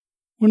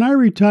When I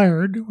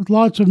retired, with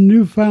lots of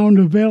newfound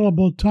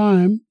available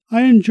time,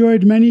 I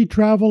enjoyed many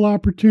travel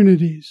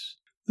opportunities.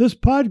 This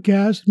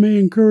podcast may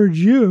encourage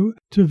you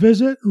to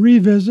visit,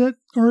 revisit,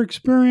 or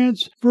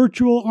experience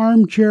virtual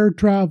armchair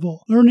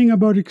travel, learning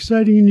about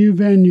exciting new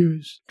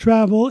venues.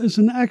 Travel is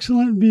an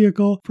excellent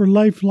vehicle for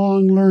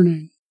lifelong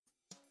learning.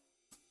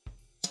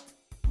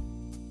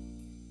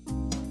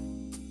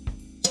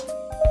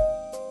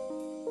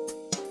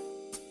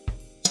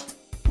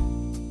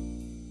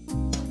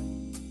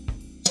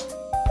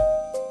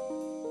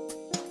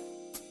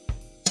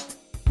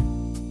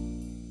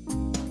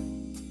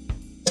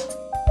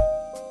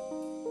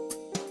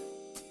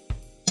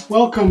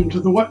 Welcome to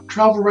the What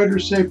Travel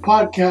Writers Say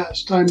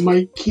podcast. I'm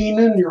Mike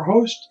Keenan, your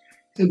host,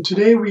 and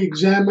today we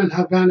examine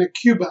Havana,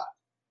 Cuba.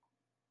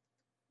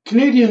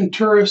 Canadian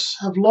tourists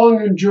have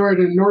long enjoyed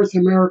a North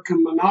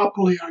American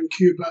monopoly on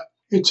Cuba,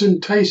 its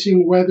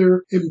enticing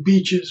weather and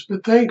beaches,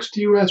 but thanks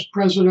to U.S.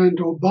 President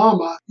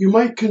Obama, you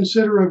might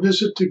consider a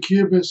visit to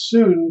Cuba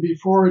soon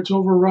before it's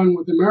overrun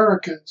with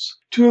Americans.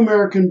 2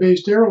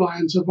 American-based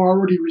airlines have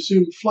already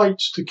resumed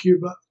flights to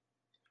Cuba.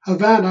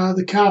 Havana,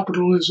 the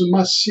capital, is a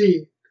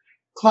must-see.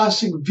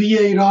 Classic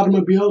V8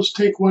 automobiles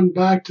take one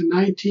back to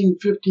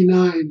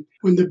 1959,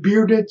 when the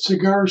bearded,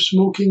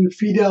 cigar-smoking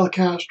Fidel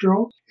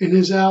Castro and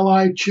his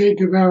ally Che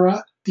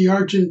Guevara, the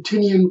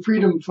Argentinian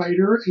freedom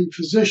fighter and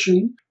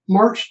physician,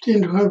 marched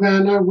into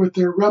Havana with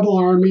their rebel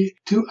army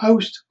to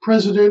oust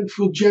President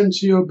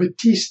Fulgencio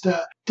Batista,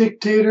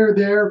 dictator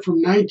there from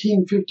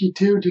 1952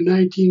 to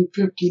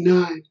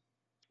 1959.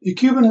 The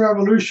Cuban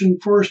Revolution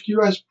forced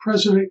U.S.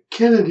 President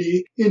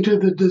Kennedy into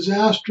the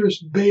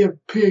disastrous Bay of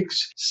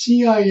Pigs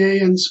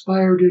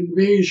CIA-inspired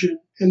invasion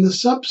and the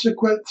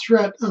subsequent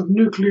threat of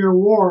nuclear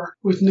war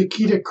with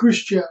Nikita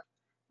Khrushchev,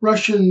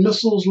 Russian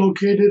missiles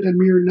located a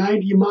mere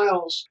 90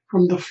 miles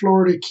from the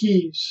Florida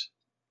Keys.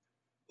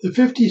 The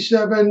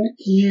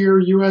 57-year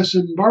U.S.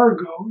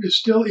 embargo is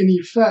still in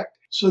effect,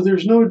 so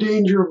there's no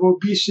danger of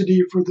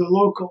obesity for the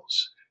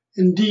locals.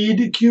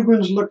 Indeed,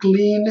 Cubans look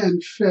lean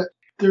and fit.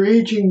 Their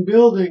aging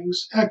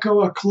buildings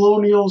echo a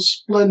colonial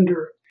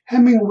splendor.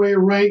 Hemingway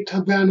ranked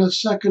Havana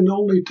second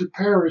only to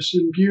Paris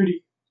in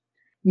beauty.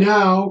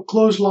 Now,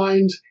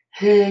 clotheslines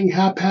hang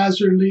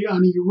haphazardly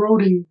on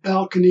eroding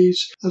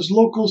balconies as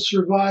locals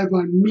survive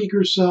on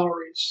meager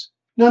salaries.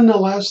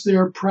 Nonetheless, they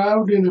are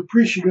proud and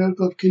appreciative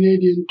of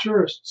Canadian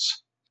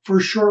tourists.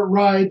 For short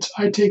rides,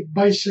 I take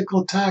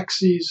bicycle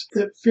taxis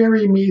that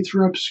ferry me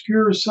through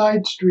obscure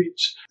side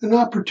streets, an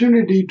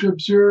opportunity to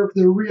observe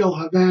the real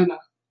Havana.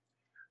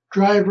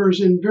 Drivers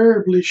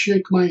invariably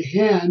shake my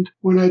hand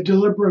when I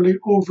deliberately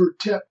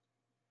overtip.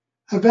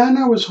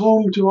 Havana was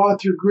home to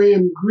author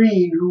Graham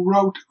Greene, who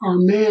wrote Our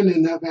Man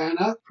in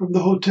Havana from the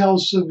Hotel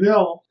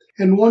Seville,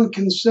 and one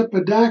can sip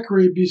a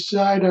daiquiri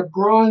beside a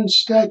bronze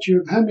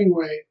statue of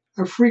Hemingway,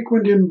 a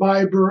frequent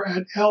imbiber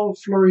at El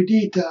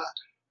Floridita,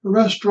 a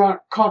restaurant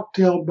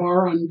cocktail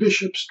bar on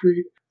Bishop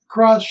Street,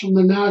 across from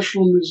the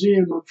National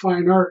Museum of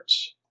Fine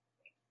Arts.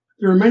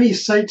 There are many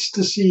sights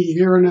to see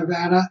here in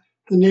Havana,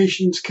 the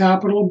nation's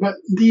capital, but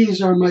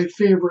these are my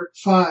favorite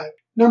 5.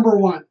 Number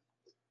 1,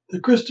 the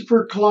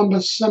Christopher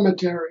Columbus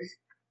Cemetery,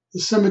 the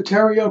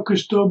Cementerio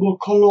Cristobal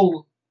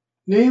Colon.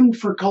 Named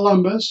for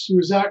Columbus, who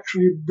is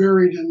actually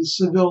buried in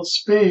Seville,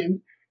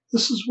 Spain,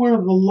 this is one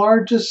of the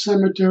largest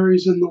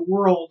cemeteries in the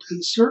world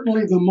and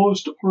certainly the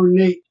most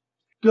ornate.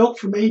 Built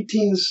from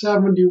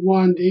 1871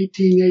 to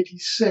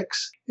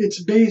 1886,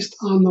 it's based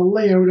on the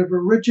layout of a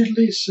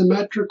rigidly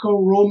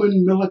symmetrical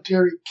Roman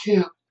military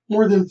camp.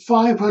 More than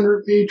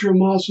 500 major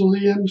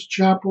mausoleums,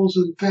 chapels,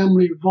 and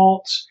family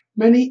vaults,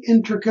 many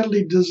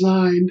intricately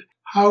designed,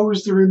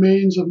 house the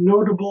remains of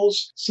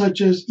notables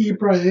such as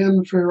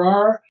Ibrahim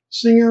Ferrer,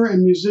 singer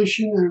and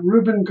musician, and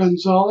Ruben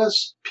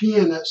Gonzalez,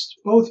 pianist,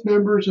 both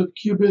members of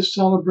Cuba's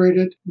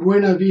celebrated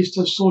Buena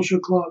Vista Social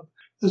Club,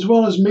 as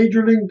well as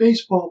Major League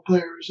Baseball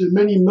players and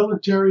many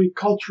military,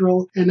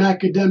 cultural, and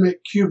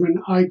academic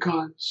Cuban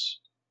icons.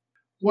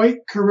 White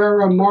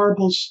Carrera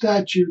marble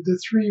statue, the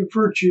 3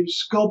 Virtues,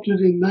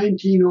 sculpted in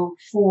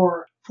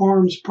 1904,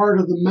 forms part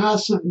of the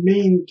massive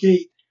main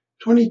gate,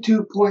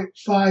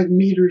 22.5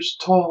 meters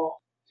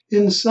tall.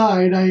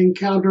 Inside, I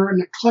encounter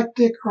an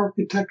eclectic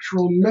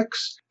architectural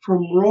mix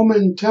from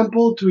Roman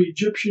temple to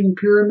Egyptian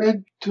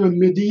pyramid to a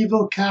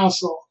medieval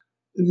castle,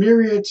 the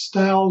myriad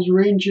styles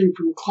ranging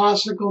from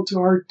classical to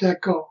Art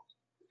Deco.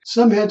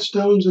 Some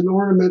headstones and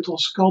ornamental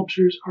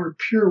sculptures are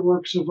pure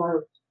works of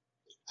art.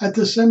 At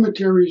the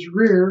cemetery's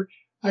rear,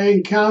 I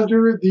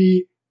encounter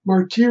the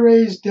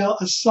Martires del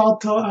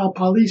Asalto al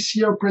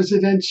Palacio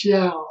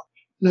Presidencial,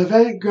 an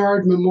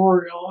avant-garde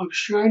memorial of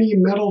shiny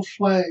metal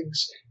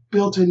flags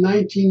built in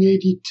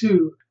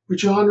 1982,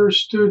 which honors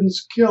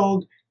students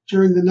killed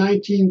during the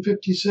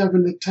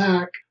 1957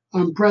 attack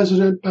on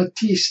President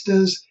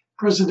Batista's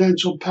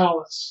presidential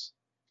palace.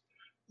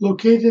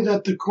 Located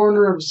at the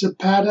corner of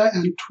Zapata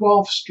and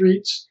 12th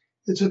Streets,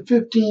 it's a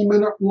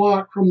 15-minute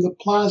walk from the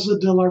Plaza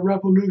de la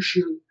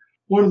Revolution,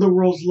 one of the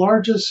world's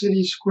largest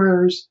city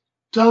squares,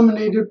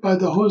 dominated by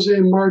the Jose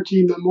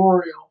Marti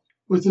Memorial,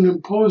 with an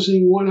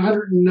imposing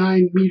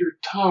 109-meter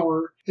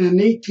tower and an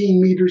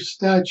 18-meter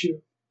statue.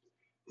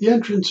 The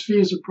entrance fee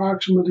is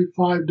approximately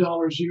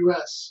 $5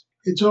 US.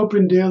 It's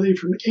open daily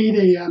from 8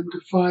 a.m. to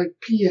 5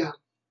 p.m.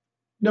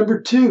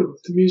 Number 2,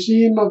 the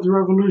Museum of the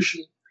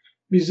Revolution,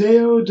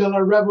 Museo de la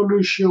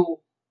Revolution.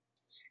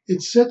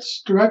 It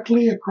sits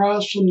directly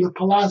across from the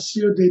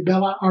Palacio de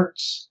Bellas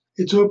Arts.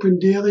 It's open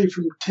daily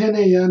from 10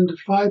 a.m. to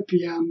 5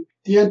 p.m.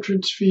 The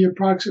entrance fee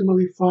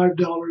approximately $5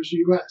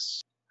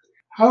 US.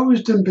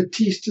 Housed in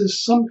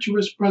Batista's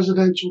sumptuous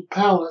presidential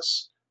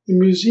palace, the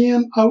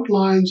museum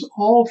outlines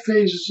all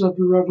phases of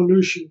the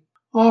revolution,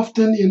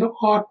 often in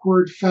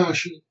awkward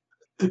fashion.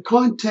 The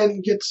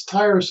content gets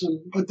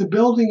tiresome, but the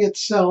building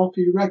itself,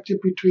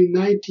 erected between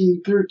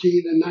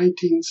 1913 and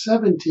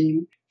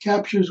 1917,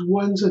 captures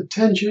one's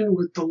attention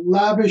with the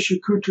lavish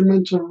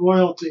accoutrements of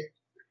royalty,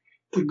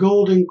 the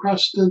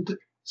gold-encrusted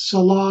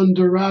Salon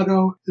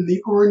Dorado, and the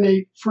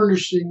ornate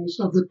furnishings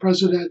of the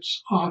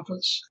president's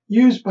office,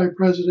 used by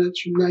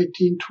presidents from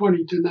 1920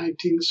 to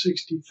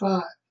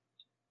 1965.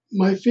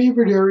 My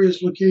favorite area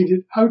is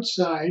located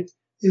outside,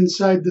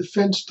 inside the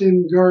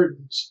fenced-in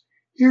gardens.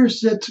 Here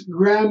sits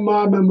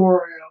Grandma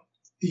Memorial,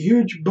 the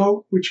huge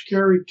boat which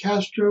carried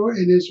Castro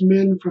and his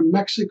men from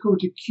Mexico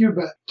to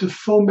Cuba to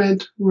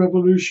foment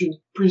revolution,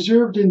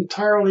 preserved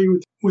entirely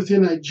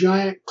within a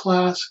giant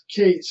glass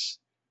case.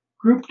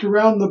 Grouped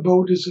around the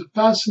boat is a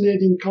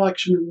fascinating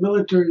collection of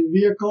military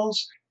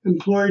vehicles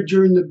employed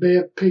during the Bay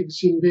of Pigs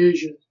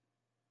invasion.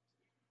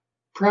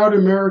 Proud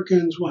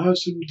Americans will have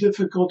some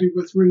difficulty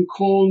with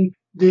Rincon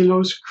de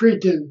los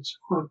Cretins,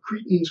 or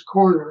Cretin's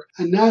Corner,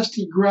 a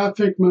nasty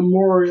graphic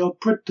memorial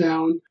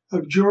put-down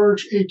of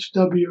George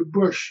H.W.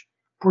 Bush,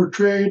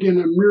 portrayed in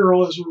a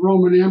mural as a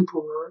Roman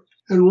emperor,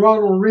 and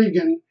Ronald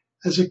Reagan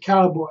as a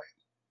cowboy.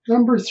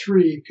 Number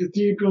 3,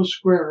 Cathedral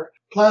Square,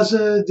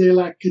 Plaza de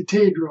la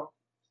Catedral.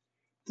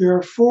 There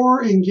are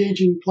 4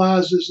 engaging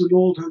plazas in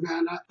Old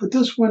Havana, but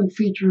this one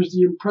features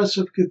the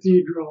impressive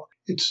cathedral,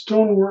 its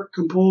stonework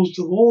composed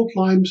of old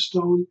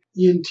limestone,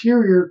 the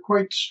interior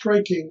quite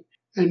striking,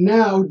 and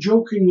now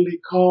jokingly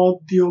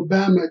called the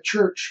Obama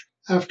Church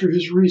after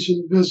his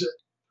recent visit.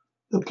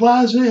 The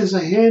plaza is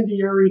a handy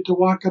area to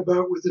walk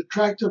about with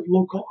attractive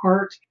local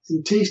art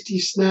and tasty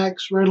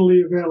snacks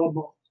readily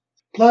available.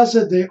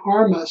 Plaza de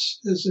Armas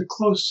is a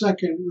close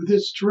second with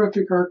its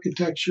terrific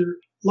architecture,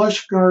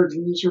 lush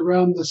gardens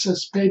around the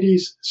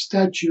Cespedes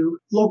statue,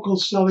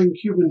 locals selling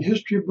Cuban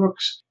history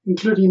books,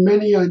 including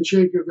many on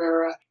Che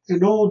Guevara,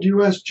 and old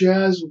U.S.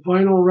 jazz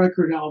vinyl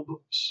record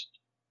albums.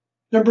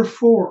 Number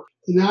 4,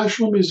 the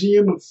National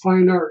Museum of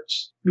Fine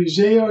Arts,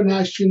 Museo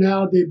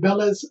Nacional de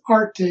Bellas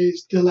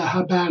Artes de la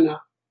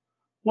Havana.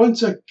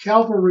 Once a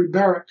cavalry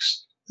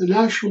barracks, the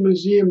National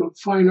Museum of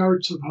Fine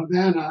Arts of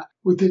Havana,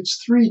 with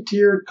its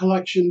 3-tiered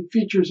collection,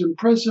 features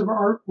impressive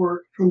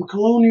artwork from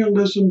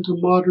colonialism to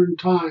modern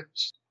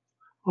times.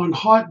 On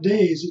hot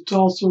days, it's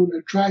also an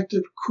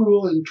attractive,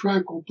 cool, and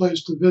tranquil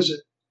place to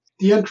visit.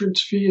 The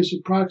entrance fee is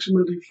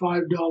approximately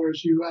 $5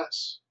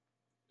 US.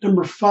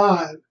 Number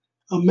 5,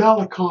 a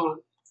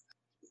Malecon.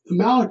 The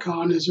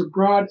Malecon is a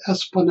broad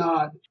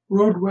esplanade,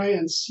 roadway,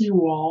 and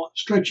seawall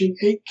stretching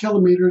 8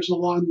 kilometers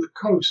along the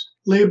coast,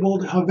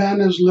 labeled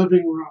Havana's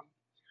Living Room,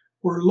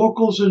 where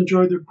locals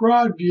enjoy the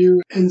broad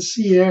view and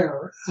sea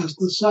air as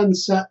the sun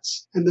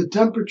sets and the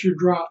temperature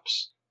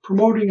drops,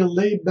 promoting a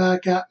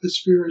laid-back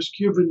atmosphere as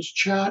Cubans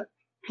chat,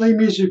 play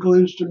musical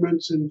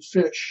instruments, and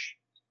fish.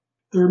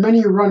 There are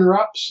many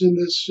runner-ups in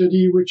this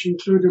city, which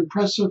include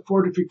impressive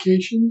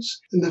fortifications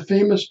and the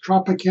famous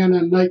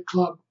Tropicana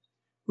nightclub,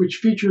 which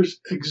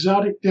features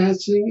exotic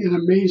dancing and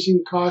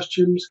amazing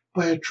costumes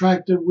by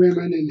attractive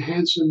women and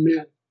handsome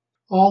men,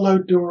 all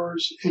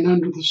outdoors and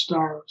under the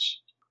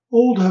stars.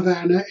 Old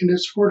Havana and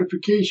its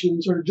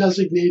fortifications are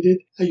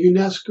designated a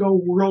UNESCO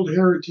World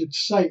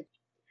Heritage Site.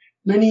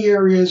 Many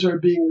areas are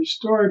being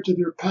restored to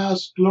their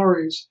past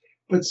glories,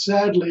 but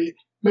sadly,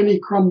 many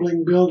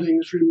crumbling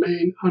buildings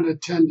remain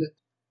unattended.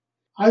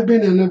 I've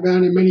been in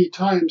Havana many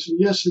times, and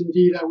yes,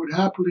 indeed, I would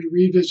happily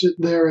revisit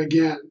there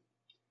again.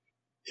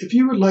 If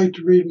you would like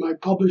to read my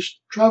published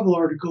travel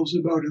articles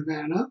about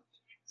Havana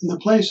and the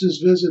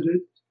places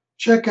visited,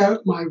 check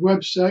out my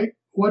website,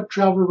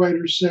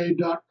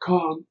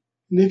 whattravelwriterssay.com.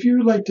 And if you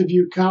would like to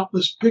view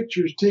countless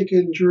pictures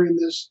taken during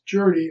this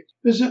journey,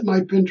 visit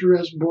my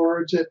Pinterest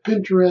boards at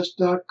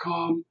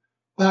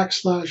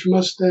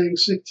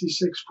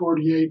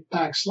pinterest.com/Mustang6648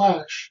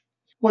 /.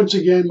 Once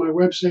again, my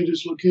website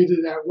is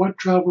located at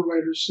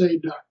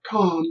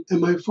whattravelwriterssay.com,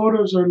 and my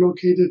photos are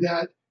located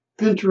at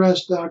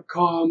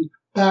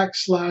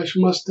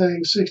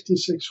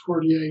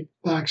pinterest.com/Mustang6648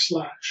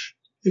 /.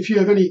 If you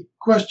have any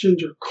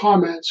questions or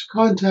comments,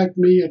 contact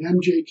me at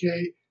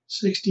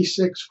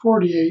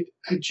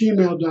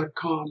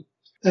mjk6648@gmail.com.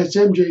 That's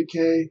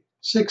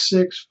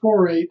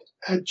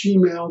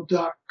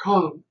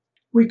mjk6648@gmail.com.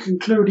 We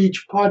conclude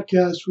each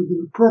podcast with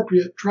an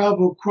appropriate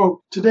travel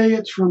quote. Today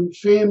it's from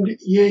famed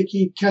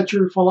Yankee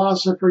catcher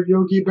philosopher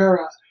Yogi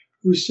Berra,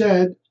 who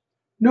said,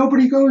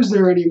 "Nobody goes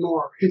there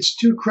anymore. It's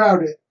too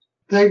crowded."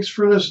 Thanks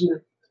for listening.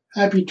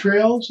 Happy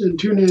trails, and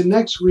tune in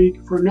next week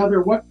for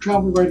another What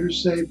Travel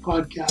Writers Say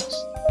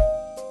podcast.